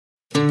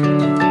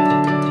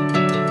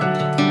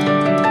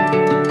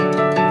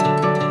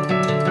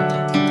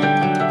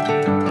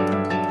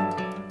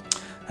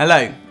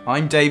Hello,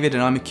 I'm David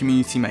and I'm a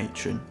community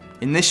matron.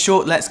 In this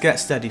short Let's Get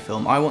Steady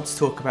film, I want to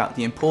talk about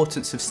the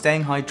importance of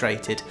staying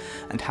hydrated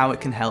and how it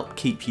can help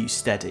keep you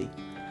steady.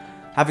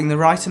 Having the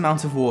right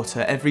amount of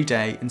water every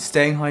day and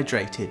staying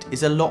hydrated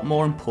is a lot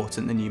more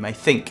important than you may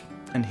think,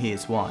 and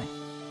here's why.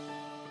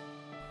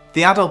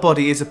 The adult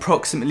body is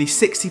approximately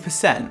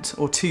 60%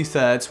 or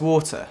 2/3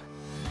 water.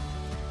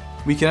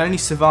 We can only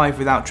survive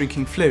without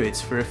drinking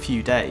fluids for a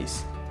few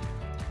days.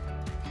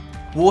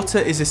 Water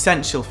is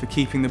essential for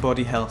keeping the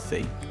body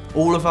healthy.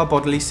 All of our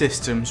bodily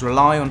systems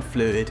rely on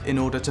fluid in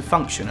order to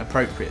function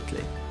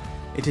appropriately.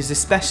 It is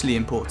especially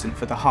important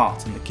for the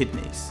heart and the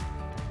kidneys.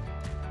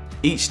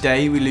 Each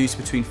day we lose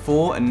between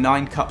 4 and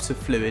 9 cups of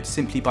fluid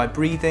simply by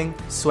breathing,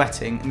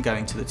 sweating and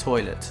going to the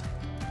toilet.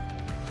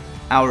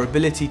 Our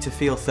ability to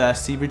feel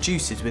thirsty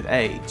reduces with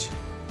age.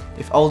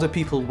 If older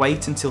people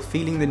wait until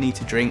feeling the need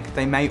to drink,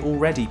 they may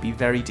already be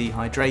very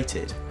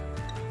dehydrated.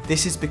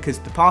 This is because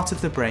the part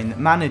of the brain that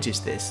manages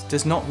this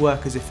does not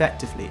work as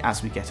effectively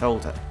as we get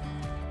older.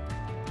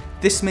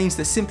 This means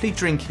that simply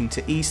drinking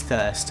to ease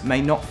thirst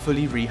may not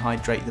fully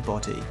rehydrate the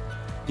body.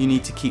 You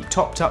need to keep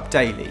topped up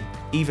daily,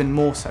 even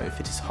more so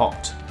if it is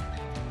hot.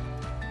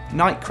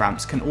 Night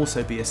cramps can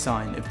also be a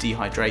sign of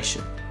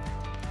dehydration.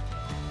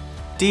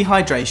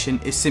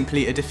 Dehydration is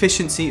simply a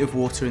deficiency of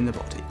water in the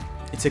body.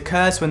 It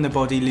occurs when the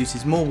body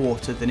loses more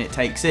water than it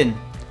takes in.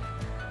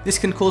 This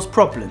can cause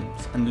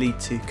problems and lead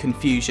to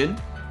confusion,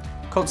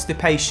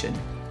 constipation,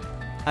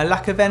 a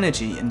lack of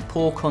energy and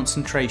poor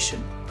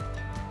concentration,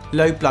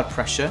 low blood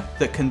pressure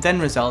that can then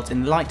result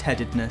in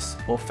lightheadedness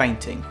or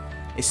fainting,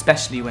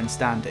 especially when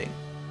standing.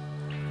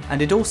 And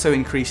it also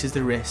increases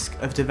the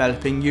risk of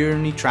developing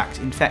urinary tract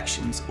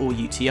infections or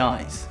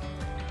UTIs.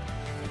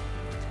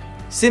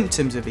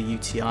 Symptoms of a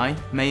UTI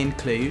may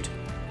include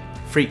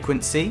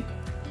frequency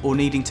or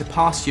needing to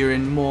pass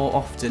urine more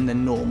often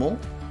than normal,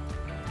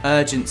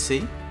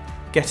 urgency,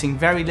 getting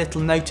very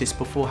little notice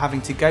before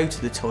having to go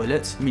to the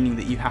toilet, meaning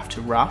that you have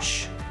to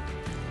rush,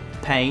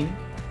 pain,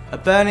 a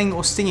burning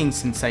or stinging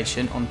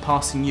sensation on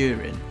passing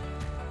urine,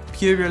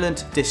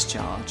 purulent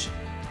discharge,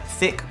 a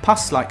thick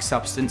pus-like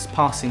substance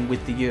passing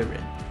with the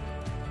urine.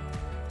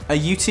 A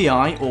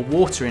UTI or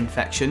water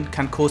infection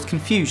can cause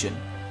confusion,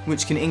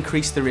 which can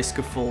increase the risk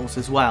of falls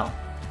as well.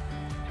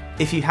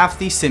 If you have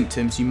these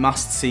symptoms, you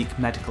must seek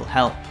medical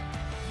help.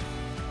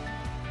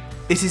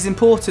 It is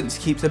important to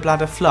keep the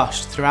bladder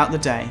flushed throughout the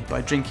day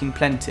by drinking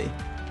plenty.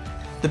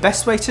 The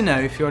best way to know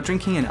if you are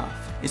drinking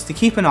enough is to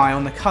keep an eye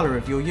on the colour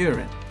of your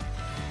urine.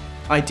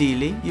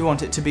 Ideally, you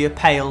want it to be a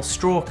pale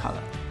straw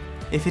colour.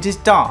 If it is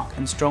dark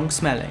and strong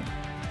smelling,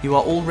 you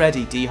are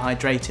already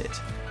dehydrated.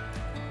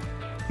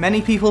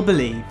 Many people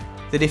believe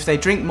that if they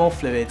drink more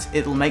fluids,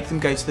 it will make them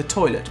go to the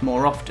toilet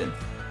more often.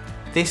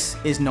 This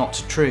is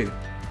not true.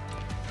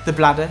 The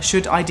bladder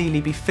should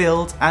ideally be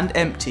filled and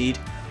emptied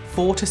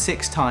 4 to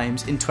 6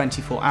 times in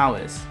 24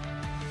 hours.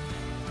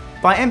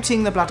 By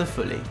emptying the bladder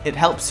fully, it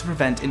helps to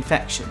prevent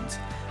infections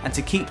and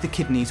to keep the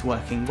kidneys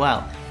working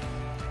well.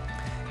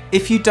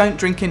 If you don't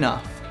drink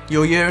enough,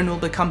 your urine will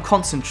become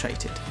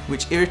concentrated,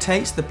 which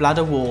irritates the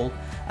bladder wall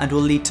and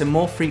will lead to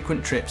more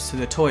frequent trips to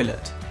the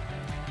toilet.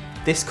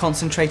 This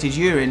concentrated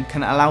urine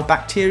can allow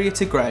bacteria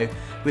to grow,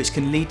 which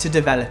can lead to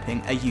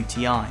developing a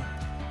UTI.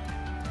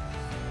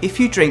 If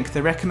you drink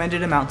the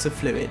recommended amounts of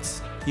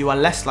fluids, you are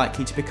less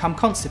likely to become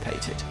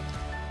constipated.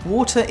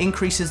 Water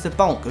increases the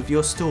bulk of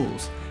your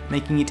stools,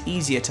 making it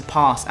easier to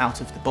pass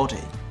out of the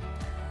body.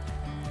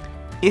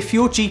 If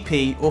your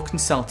GP or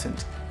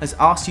consultant has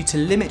asked you to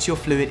limit your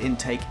fluid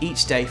intake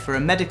each day for a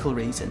medical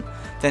reason,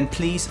 then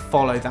please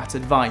follow that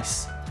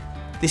advice.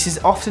 This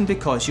is often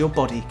because your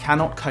body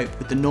cannot cope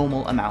with the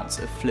normal amounts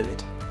of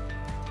fluid.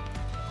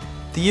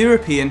 The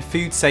European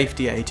Food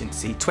Safety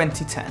Agency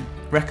 2010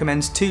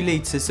 recommends 2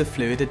 litres of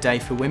fluid a day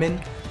for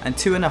women and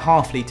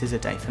 2.5 litres a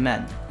day for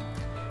men.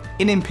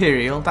 In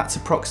Imperial, that's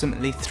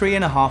approximately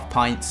 3.5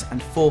 pints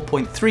and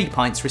 4.3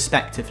 pints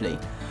respectively,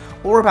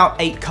 or about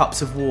 8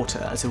 cups of water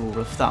as a rule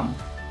of thumb.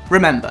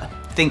 Remember,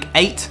 think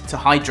 8 to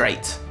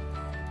hydrate.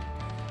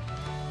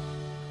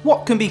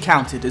 What can be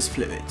counted as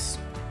fluids?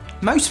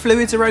 Most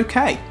fluids are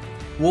okay.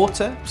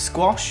 Water,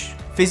 squash,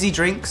 fizzy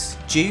drinks,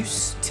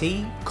 juice,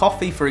 tea,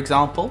 coffee for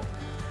example.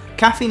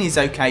 Caffeine is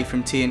okay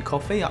from tea and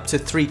coffee, up to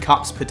 3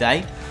 cups per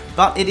day,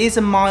 but it is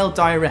a mild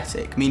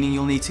diuretic, meaning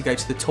you'll need to go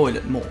to the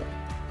toilet more.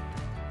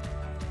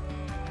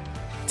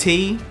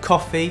 Tea,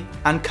 coffee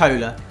and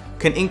cola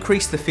can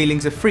increase the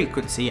feelings of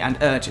frequency and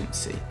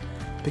urgency,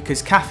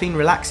 because caffeine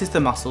relaxes the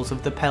muscles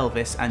of the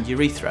pelvis and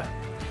urethra.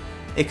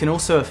 It can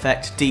also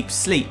affect deep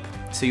sleep,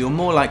 so you're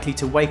more likely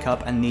to wake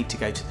up and need to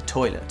go to the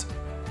toilet.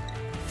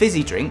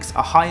 Fizzy drinks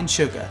are high in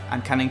sugar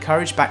and can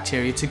encourage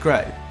bacteria to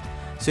grow,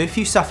 so if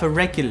you suffer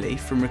regularly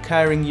from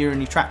recurring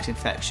urinary tract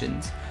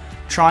infections,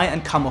 try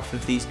and come off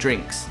of these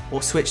drinks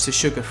or switch to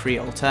sugar-free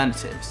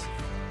alternatives.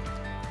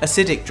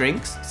 Acidic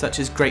drinks, such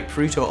as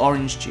grapefruit or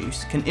orange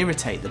juice, can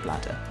irritate the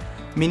bladder,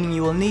 meaning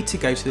you will need to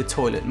go to the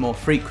toilet more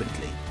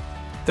frequently.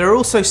 There are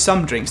also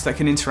some drinks that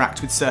can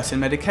interact with certain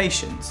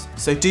medications,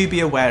 so do be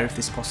aware of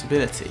this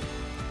possibility.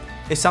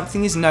 If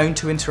something is known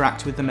to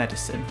interact with the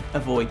medicine,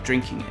 avoid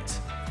drinking it.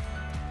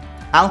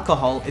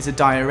 Alcohol is a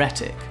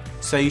diuretic,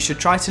 so you should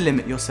try to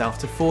limit yourself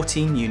to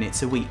 14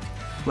 units a week,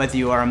 whether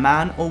you are a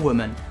man or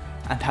woman,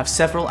 and have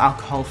several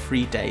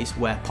alcohol-free days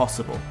where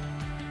possible.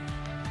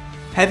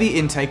 Heavy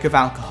intake of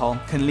alcohol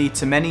can lead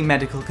to many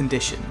medical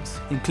conditions,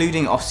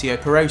 including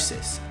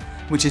osteoporosis,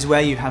 which is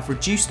where you have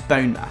reduced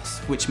bone mass,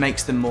 which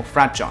makes them more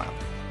fragile.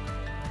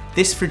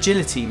 This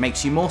fragility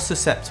makes you more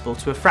susceptible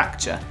to a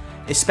fracture,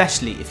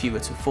 especially if you were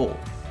to fall.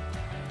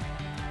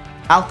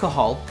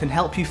 Alcohol can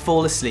help you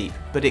fall asleep,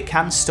 but it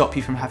can stop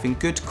you from having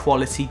good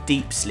quality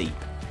deep sleep.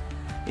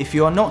 If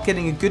you are not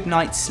getting a good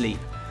night's sleep,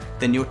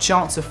 then your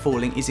chance of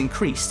falling is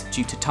increased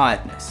due to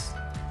tiredness.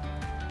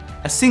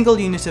 A single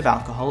unit of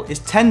alcohol is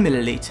 10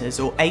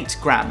 millilitres or 8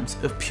 grams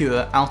of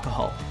pure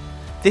alcohol.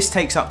 This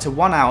takes up to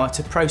 1 hour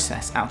to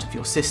process out of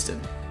your system.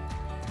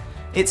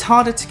 It's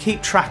harder to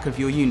keep track of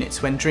your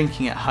units when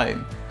drinking at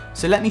home,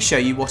 so let me show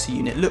you what a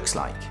unit looks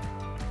like.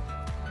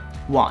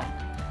 Wine.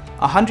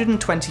 A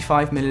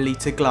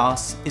 125ml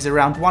glass is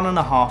around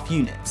 1.5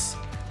 units,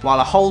 while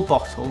a whole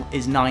bottle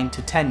is 9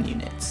 to 10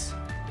 units.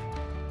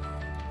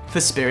 For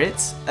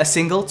spirits, a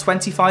single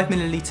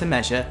 25ml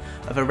measure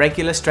of a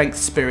regular strength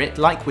spirit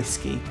like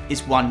whiskey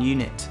is 1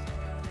 unit.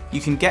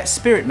 You can get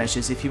spirit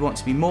measures if you want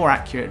to be more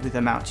accurate with the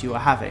amount you are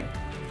having.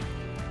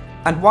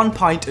 And 1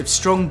 pint of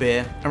strong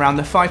beer around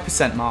the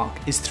 5% mark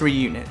is 3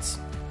 units,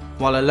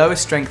 while a lower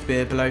strength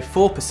beer below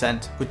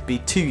 4% would be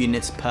 2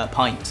 units per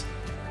pint.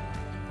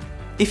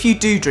 If you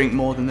do drink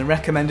more than the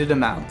recommended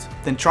amount,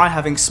 then try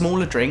having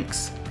smaller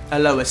drinks, a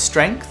lower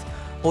strength,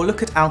 or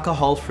look at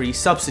alcohol-free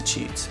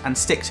substitutes and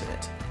stick to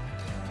it.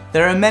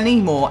 There are many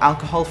more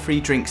alcohol-free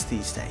drinks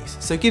these days,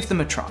 so give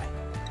them a try.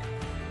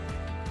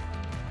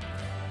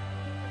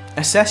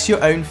 Assess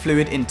your own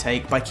fluid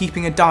intake by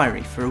keeping a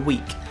diary for a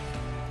week.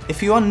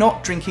 If you are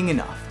not drinking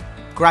enough,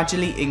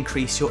 gradually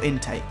increase your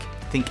intake.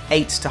 Think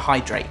 8 to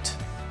hydrate.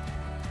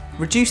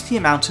 Reduce the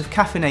amount of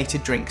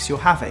caffeinated drinks you're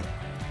having.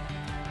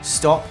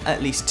 Stop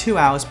at least 2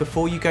 hours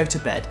before you go to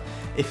bed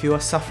if you are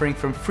suffering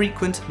from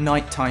frequent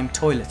nighttime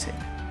toileting.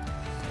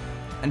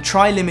 And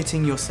try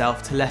limiting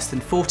yourself to less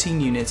than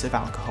 14 units of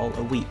alcohol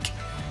a week.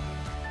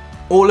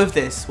 All of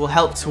this will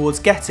help towards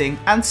getting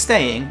and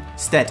staying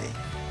steady.